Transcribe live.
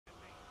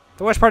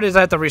The worst part is I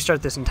have to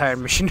restart this entire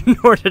mission in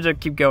order to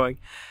keep going.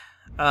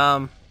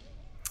 So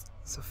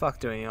fuck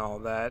doing all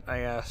that, I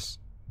guess.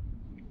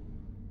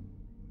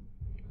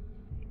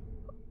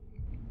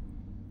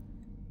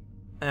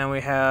 And we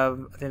have,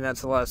 I think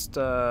that's the last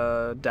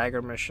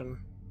dagger mission.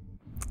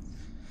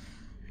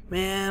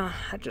 Man,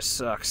 that just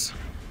sucks.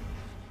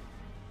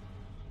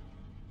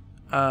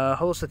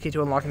 Holds the key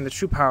to unlocking the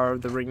true power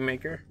of the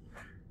Ringmaker.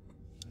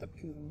 The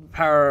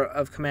power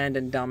of command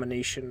and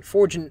domination.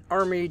 Forge an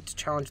army to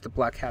challenge the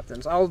Black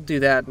Captains. I'll do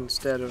that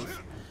instead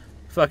of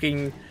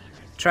fucking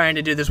trying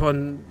to do this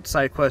one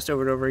side quest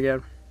over and over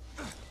again.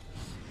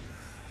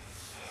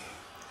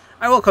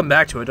 I will come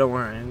back to it, don't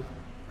worry.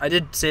 I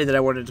did say that I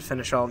wanted to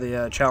finish all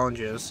the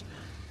challenges.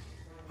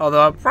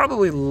 Although I'll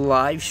probably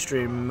live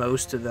stream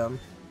most of them.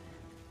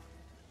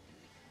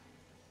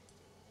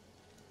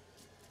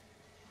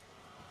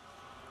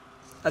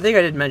 I think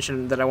I did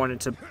mention that I wanted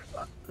to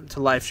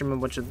live stream a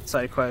bunch of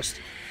side quests.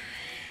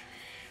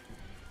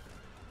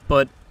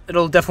 But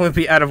it'll definitely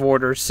be out of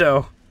order,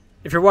 so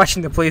if you're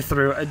watching the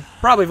playthrough, I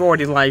probably have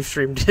already live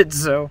streamed it,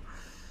 so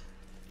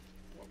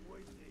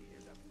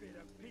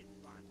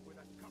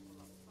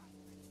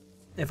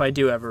if I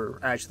do ever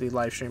actually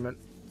live stream it.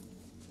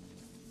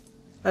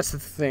 That's the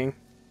thing.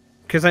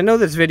 Because I know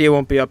this video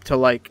won't be up till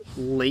like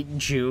late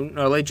June,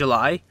 or late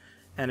July,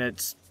 and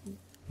it's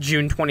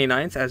June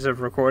 29th as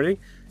of recording.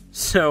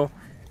 So,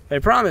 I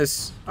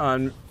promise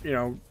on, you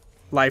know,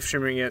 live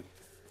streaming it,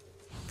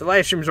 the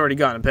live stream's already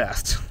gone and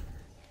passed.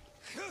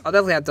 I'll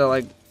definitely have to,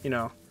 like, you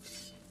know,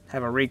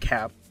 have a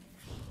recap.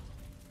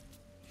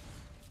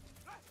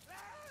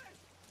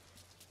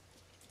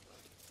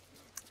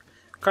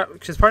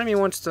 Because part of me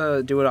wants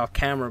to do it off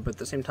camera, but at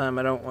the same time,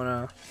 I don't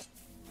want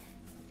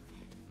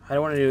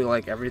to do,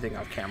 like, everything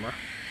off camera.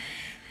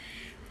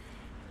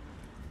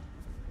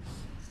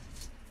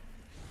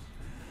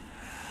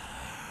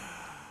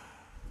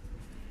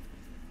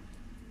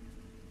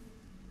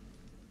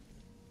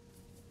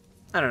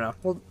 I don't know.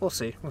 We'll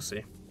see. We'll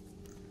see.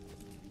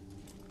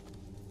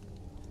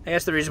 I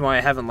guess the reason why I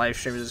haven't live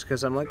streamed is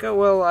because I'm like, oh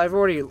well, I've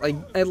already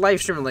I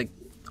live streamed like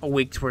a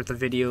week's worth of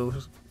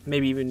videos,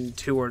 maybe even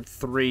 2 or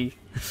 3,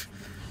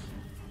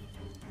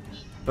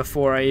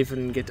 before I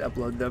even get to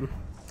upload them.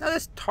 Oh,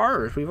 that's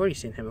Tars. We've already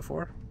seen him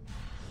before.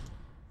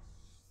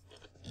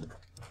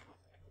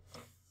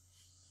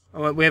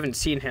 Oh, we haven't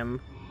seen him.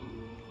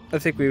 I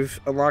think we've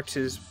unlocked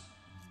his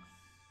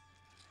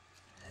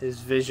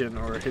vision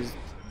or his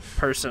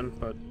person,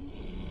 but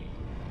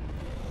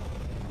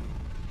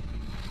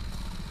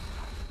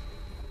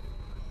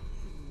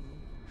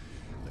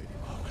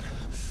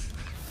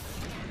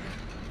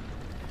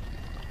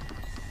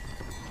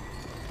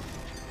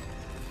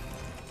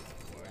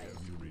Why have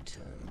you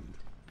returned?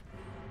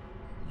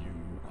 You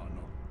are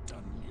not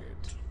done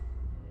yet.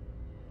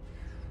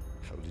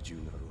 How did you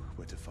know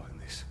where to find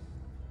this?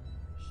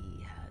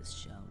 He has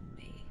shown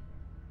me.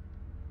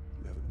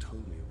 You haven't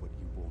told me what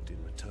you want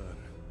in return.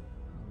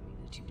 Only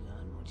that you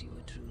learn what you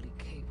are truly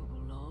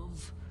capable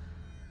of.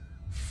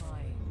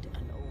 Find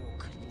an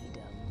orc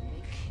leader,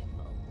 make him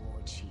a war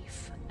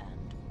chief,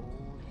 and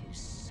all his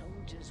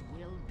soldiers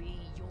will be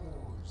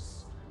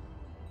yours.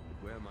 But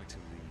where am I to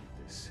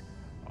lead this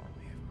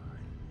army of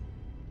mine?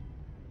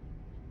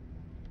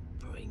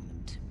 Bring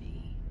them to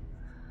me,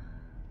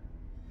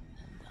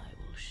 and I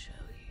will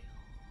show you.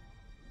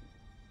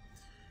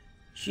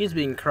 she is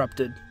being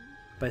corrupted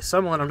by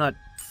someone. I'm not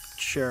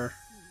sure.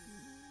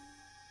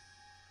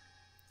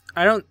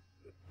 I don't.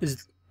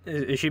 Is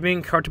she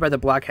being corrupted by the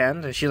Black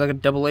Hand? Is she like a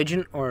double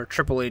agent or a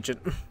triple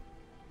agent?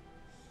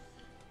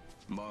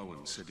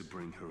 Marwan said to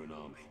bring her an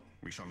army.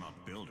 We shall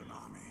not build an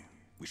army.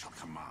 We shall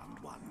command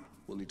one.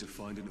 We'll need to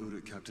find an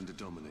Uruk captain to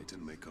dominate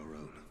and make our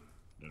own.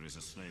 There is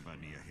a slave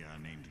idea here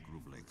named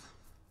Grublik.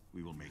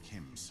 We will make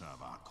him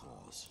serve our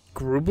cause.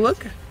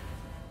 Grublik?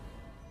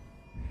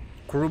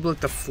 Grublik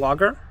the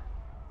Flogger?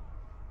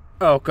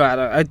 Oh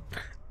god,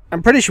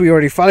 I'm pretty sure we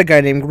already fought a guy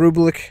named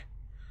Grublik.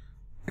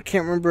 I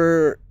can't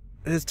remember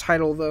his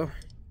title though.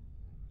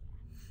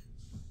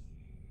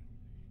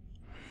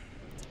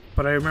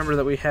 But I remember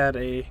that we had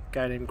a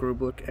guy named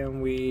Grublik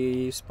and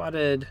we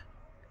spotted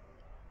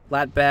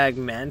Latbag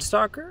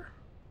Manstalker.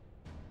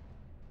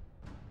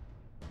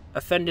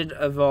 Offended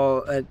of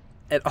all at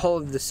all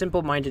of the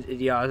simple-minded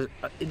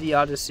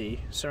idiocy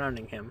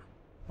surrounding him.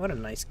 What a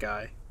nice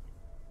guy.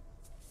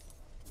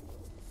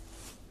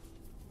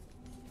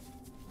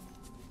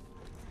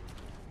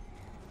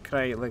 Could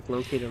I like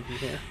locate him from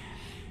here?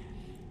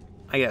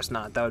 I guess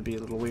not. That would be a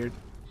little weird.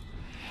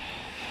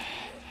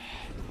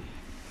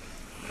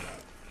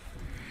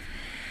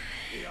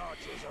 The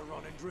archers are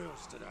running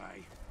drills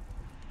today.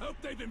 Hope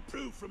they've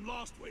improved from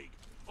last week.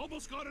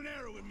 Almost got an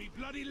arrow in me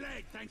bloody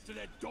leg thanks to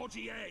their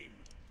dodgy aim.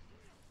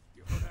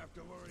 You won't have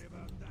to worry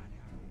about that.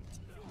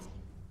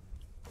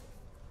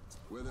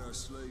 Where there are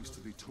slaves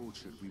to be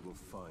tortured, we will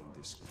find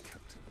this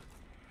captain.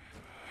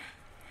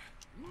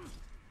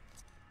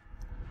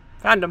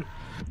 Found him.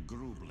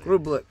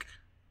 Grublik.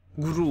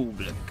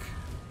 Grublik.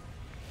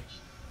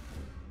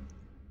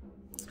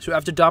 So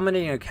after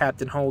dominating a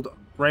captain, hold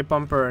right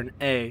bumper, and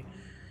A.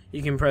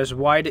 You can press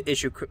Y to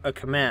issue a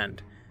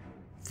command.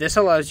 This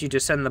allows you to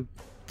send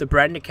the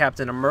branded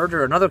captain to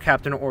murder another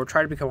captain or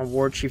try to become a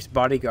Warchief's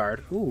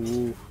bodyguard.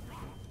 Ooh.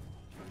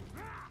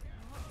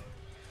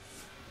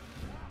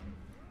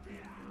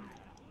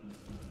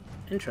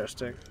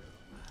 Interesting.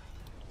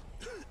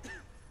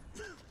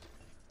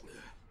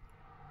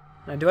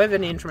 Now, do I have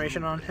any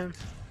information on him?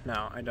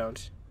 No, I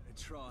don't.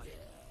 That's right.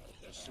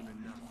 Soon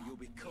enough, you'll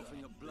be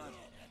coughing up blood.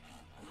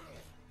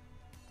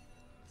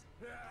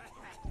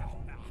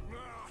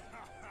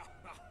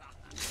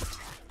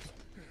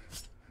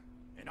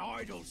 An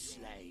idle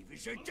slave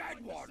is a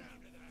dead one.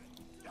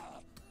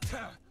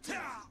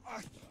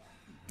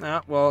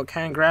 Ah, well,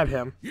 can't grab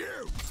him.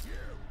 You!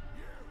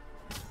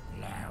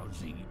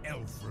 Lousy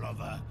elf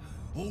lover,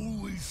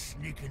 always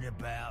sneaking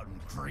about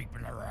and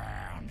creeping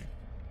around.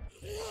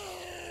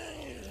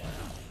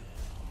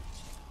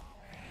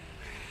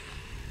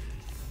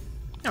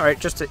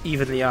 Alright, just to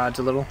even the odds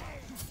a little.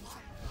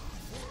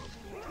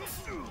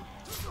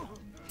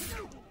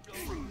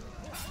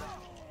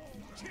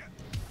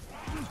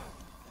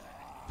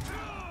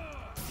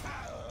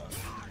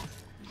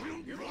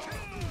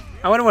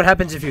 I wonder what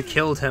happens if you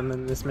killed him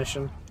in this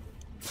mission.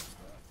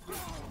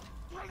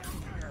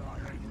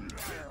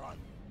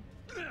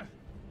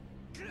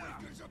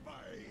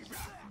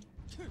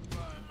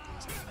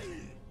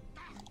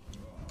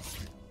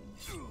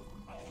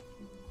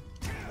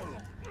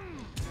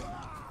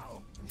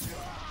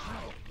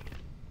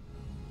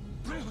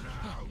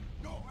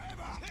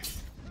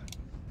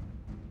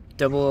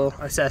 Double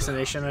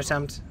assassination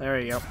attempt. There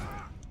you go.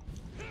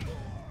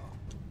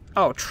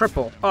 Oh,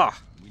 triple. Oh.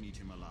 We need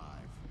him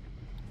alive.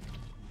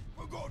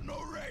 I got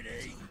no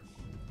ready.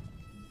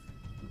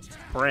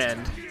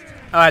 Brand.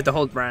 Oh, I have to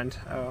hold brand.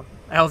 Oh.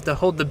 I have to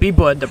hold the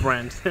B-button to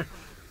brand.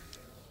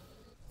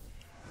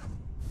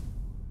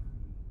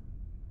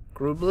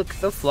 Grublik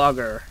the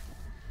Flogger.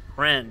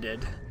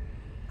 Branded.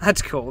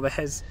 That's cool. He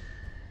has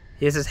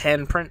his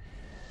handprint.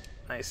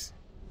 Nice.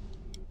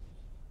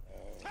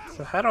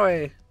 So how do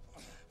I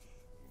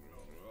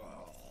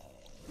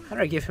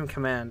give him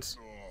commands?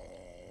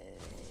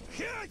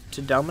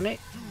 To dominate?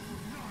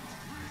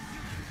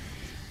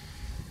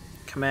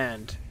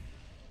 Command.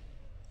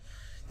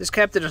 This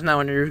captain is now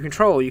under your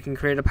control. You can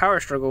create a power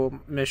struggle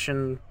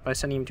mission by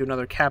sending him to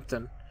another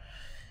captain.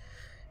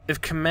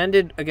 If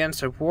commanded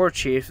against a war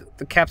chief,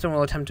 the captain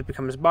will attempt to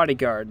become his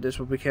bodyguard. This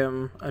will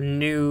become a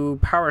new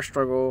power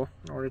struggle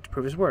in order to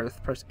prove his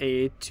worth. Press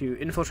A to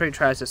infiltrate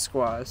Traz's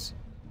squads.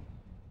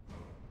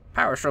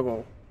 Power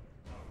struggle.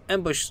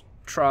 Ambush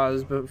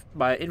Traz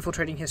by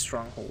infiltrating his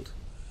stronghold.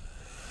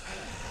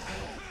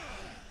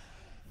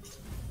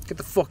 Get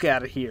the fuck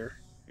out of here.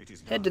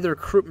 Head to the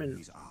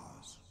recruitment.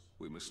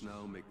 We must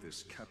now make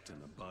this captain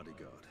a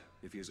bodyguard,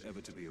 if he is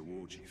ever to be a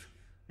war chief.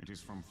 It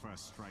is from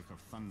first strike of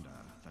thunder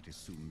that is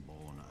soon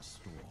born a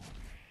storm.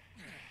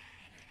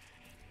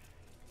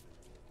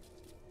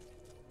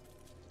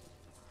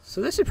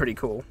 So this is pretty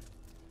cool.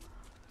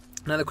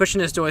 Now the question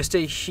is, do I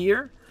stay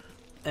here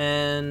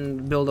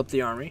and build up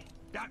the army?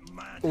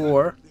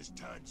 Or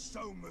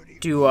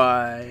do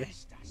I...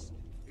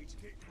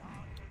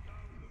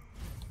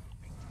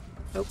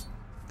 Nope.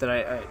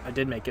 I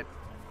did make it.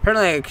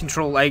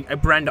 Apparently I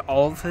brand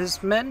all of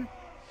his men.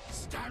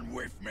 Stand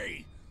with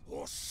me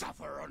or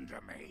suffer under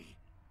me.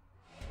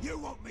 You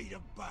want me to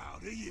bow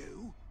to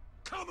you?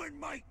 Come and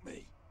make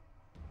me.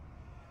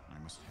 I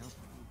must help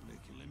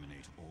Grublik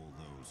eliminate all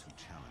those who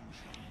challenge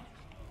him.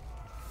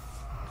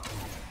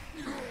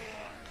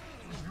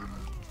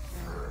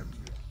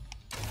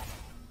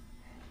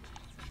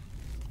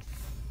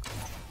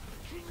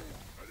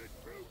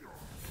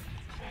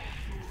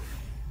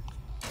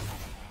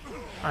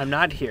 I'm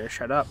not here.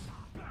 Shut up.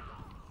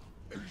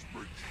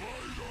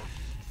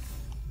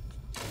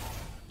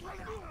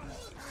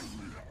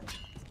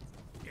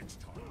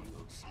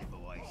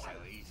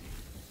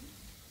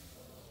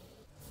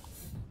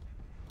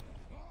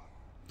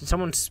 Did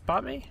someone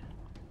spot me?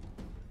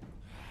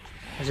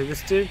 Is it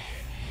this dude?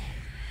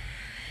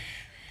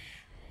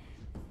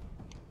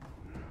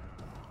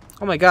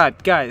 Oh my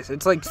god, guys,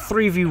 it's like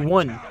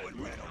 3v1.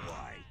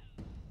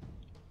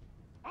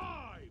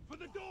 For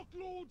the Dark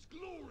Lord's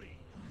glory.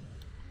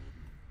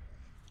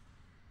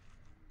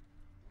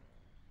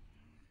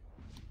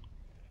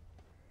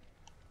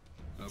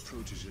 Our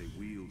protege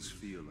wields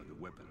fear like a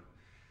weapon,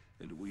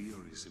 and we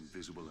are his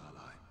invisible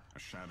ally. A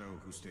shadow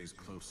who stays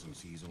close and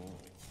sees all.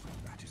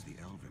 That is the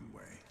Elven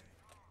way.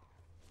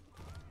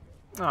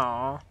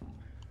 Aww.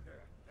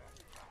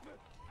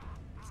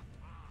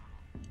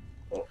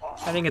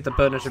 I didn't get the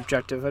bonus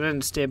objective. I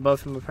didn't stay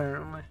above him,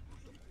 apparently.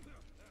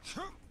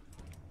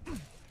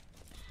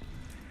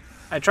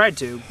 I tried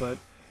to, but...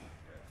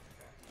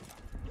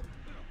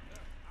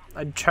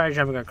 I tried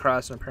jumping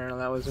across, and apparently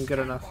that wasn't good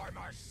enough. By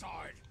my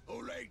side,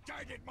 who lay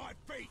dead at my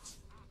feet.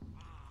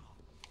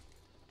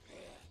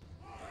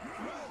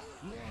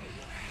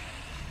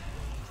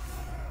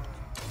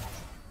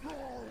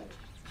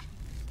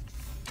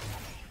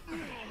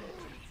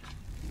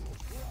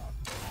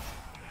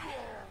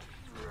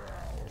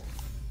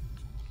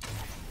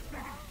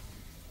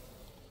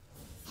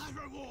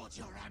 reward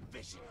your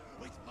ambition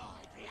with my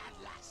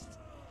bloodlust.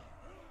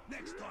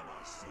 Next time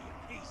I see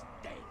him, he's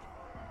dead.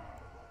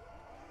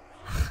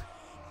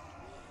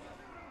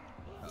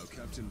 Our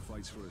captain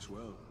fights for us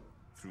well.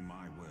 Through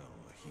my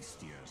will, he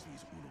steers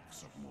these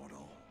Urks of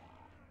Mordor.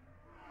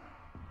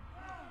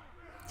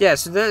 Yeah,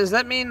 so does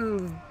that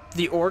mean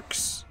the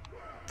orcs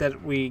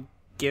that we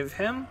give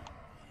him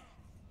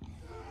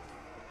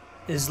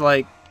is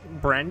like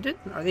branded?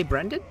 Are they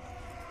branded?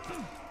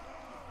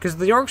 Because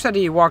the orcs that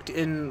he walked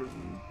in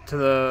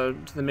to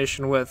the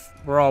mission with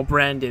were all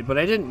branded, but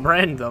I didn't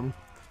brand them.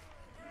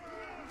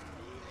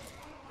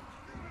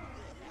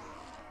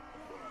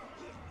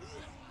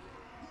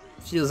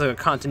 Feels like a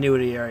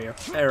continuity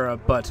error,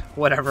 but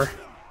whatever.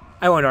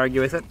 I won't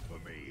argue with it. For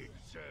me, in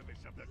service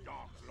of the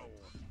Dark Lord.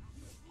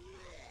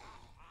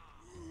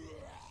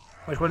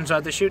 Which one's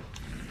out to shoot?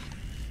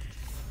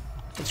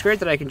 It's great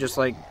that I can just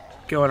like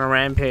go on a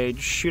rampage,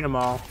 shoot them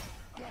all,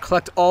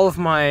 collect all of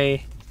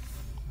my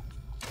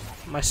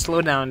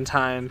slowdown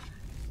time,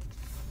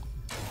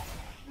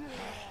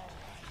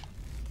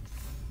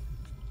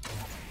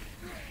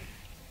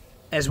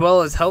 as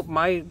well as help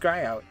my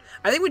guy out.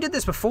 I think we did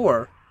this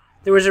before.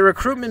 There was a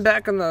recruitment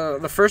back on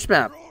the first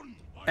map,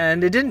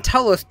 and it didn't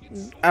tell us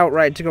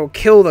outright to go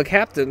kill the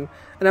captain.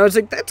 And I was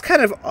like, that's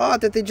kind of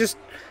odd that they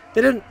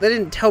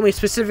didn't tell me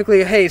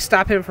specifically, hey,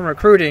 stop him from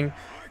recruiting.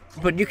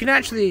 But you can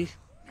actually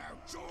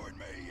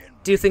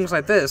do things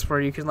like this,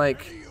 where you can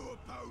like,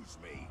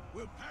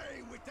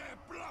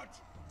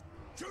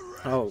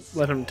 oh,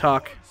 let him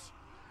talk.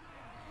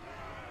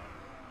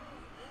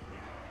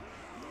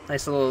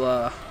 Nice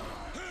little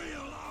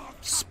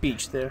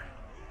speech there.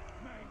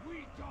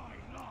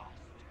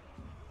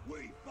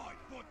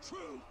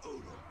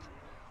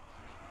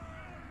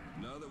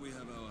 Now that we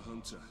have our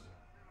hunter,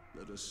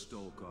 let us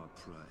stalk our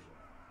prey.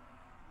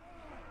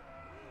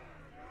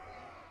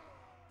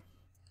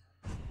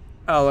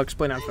 I'll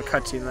explain after the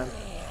cutscene then.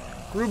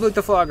 Grublik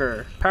the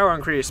Flogger. Power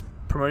increase.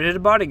 Promoted to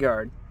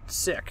bodyguard.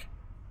 Sick.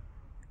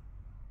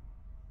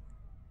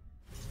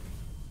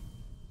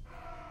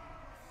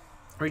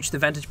 Reach the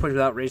vantage point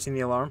without raising the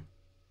alarm.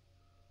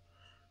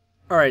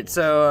 Alright,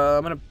 so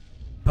I'm going to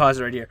pause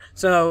it right here.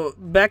 So,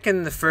 back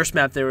in the first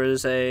map there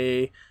was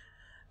a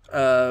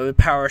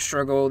power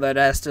struggle that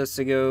asked us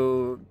to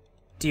go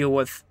deal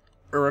with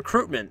a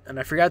recruitment. And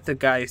I forgot the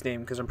guy's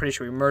name because I'm pretty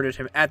sure we murdered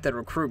him at that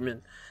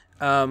recruitment.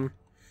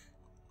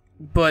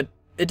 But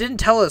it didn't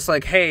tell us,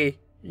 like, hey,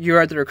 you're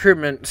at the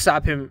recruitment,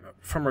 stop him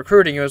from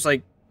recruiting. It was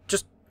like,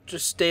 just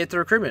stay at the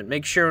recruitment.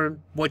 Make sure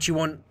what you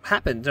want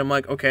happens. And I'm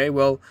like, okay,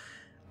 well,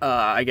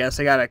 I guess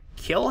I gotta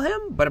kill him?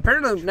 But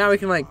apparently now we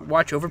can, like,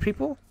 watch over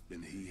people.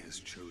 Then he has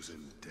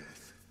chosen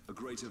death. A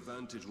great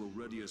advantage will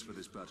ready us for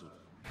this battle.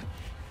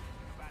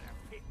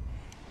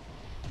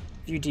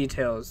 View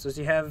details. Does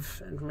he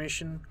have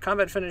information?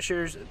 Combat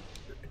finishers,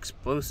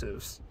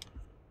 explosives.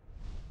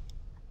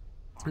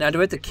 Now, do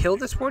we have to kill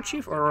this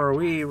warchief, or are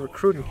we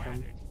recruiting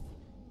him?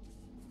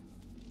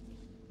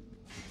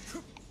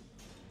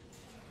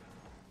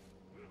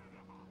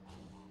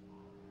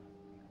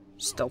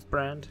 Stealth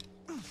brand.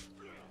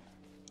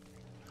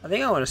 I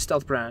think I want a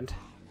stealth brand.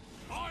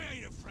 I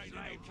ain't afraid of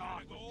no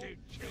cargo.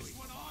 This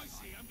one I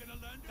see, I'm gonna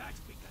learn that's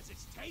because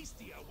it's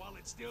tastier while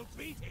it's still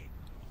beating.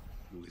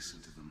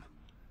 Listen to them.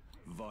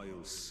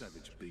 Vile,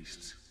 savage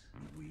beasts.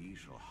 And we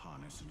shall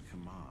harness and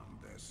command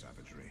their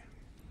savagery.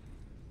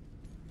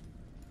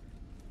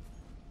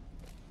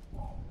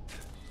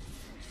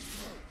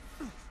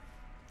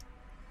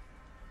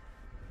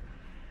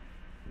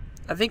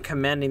 I think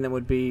commanding them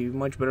would be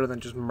much better than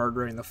just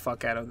murdering the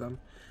fuck out of them.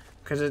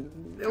 Because it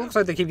looks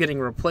like they keep getting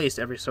replaced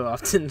every so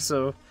often,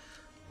 so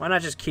why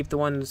not just keep the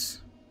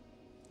ones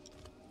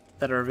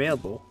that are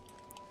available?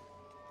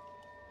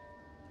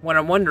 What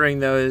I'm wondering,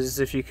 though, is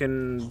if you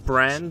can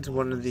brand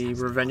one of the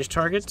revenge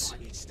targets.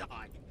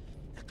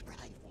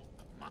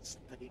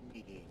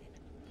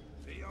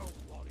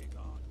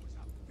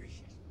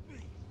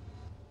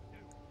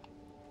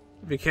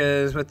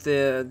 Because with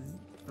the...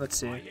 let's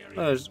see.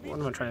 What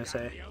am I trying to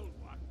say?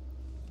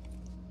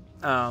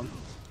 I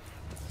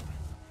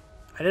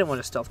didn't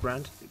want a stealth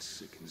brand. It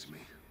sickens me.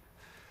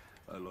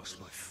 I lost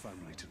my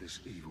family to this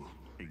evil.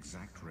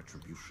 Exact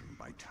retribution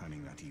by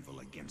turning that evil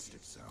against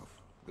itself.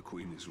 The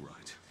Queen is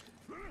right.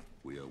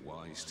 We are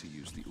wise to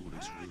use the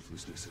Order's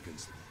ruthlessness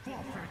against them.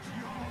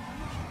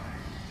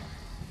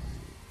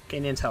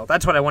 Gain intel.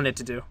 That's what I wanted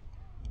to do.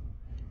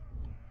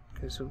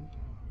 Because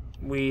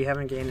we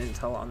haven't gained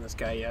intel on this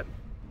guy yet.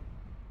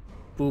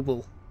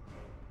 Booble.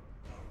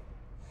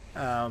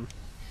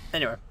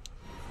 Anyway.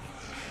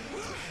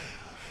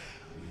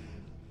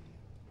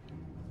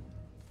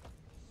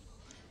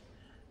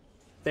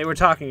 They were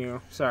talking to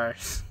you. Sorry.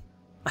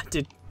 I'm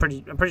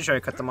pretty sure I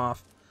cut them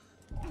off.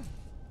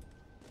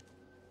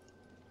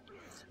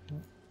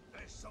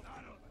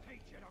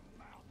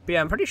 But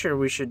yeah, I'm pretty sure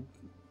we should,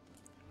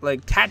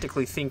 like,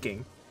 tactically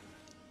thinking,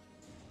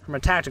 from a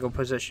tactical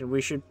position, we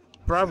should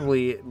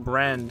probably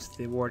brand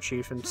the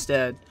Warchief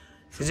instead.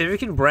 Because if we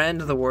can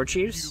brand the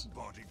Warchiefs,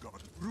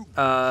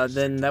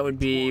 then that would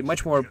be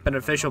much more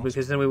beneficial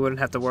because then we wouldn't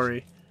have to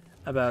worry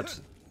about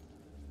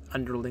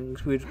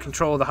underlings. We'd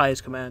control the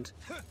highest command.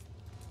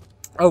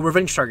 Oh,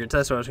 revenge targets.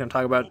 That's what I was going to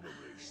talk about.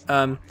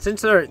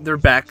 Since they're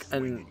back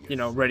and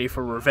ready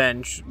for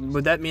revenge,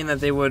 would that mean that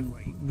they would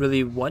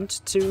really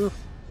want to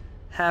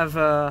have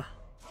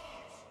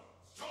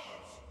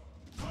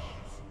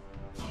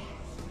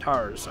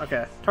Tars?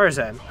 Okay,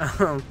 Tarzan.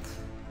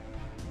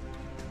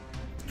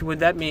 Would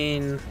that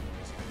mean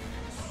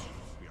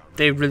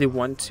they really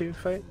want to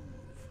fight?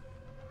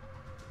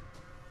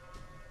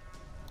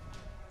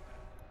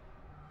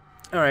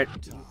 All right.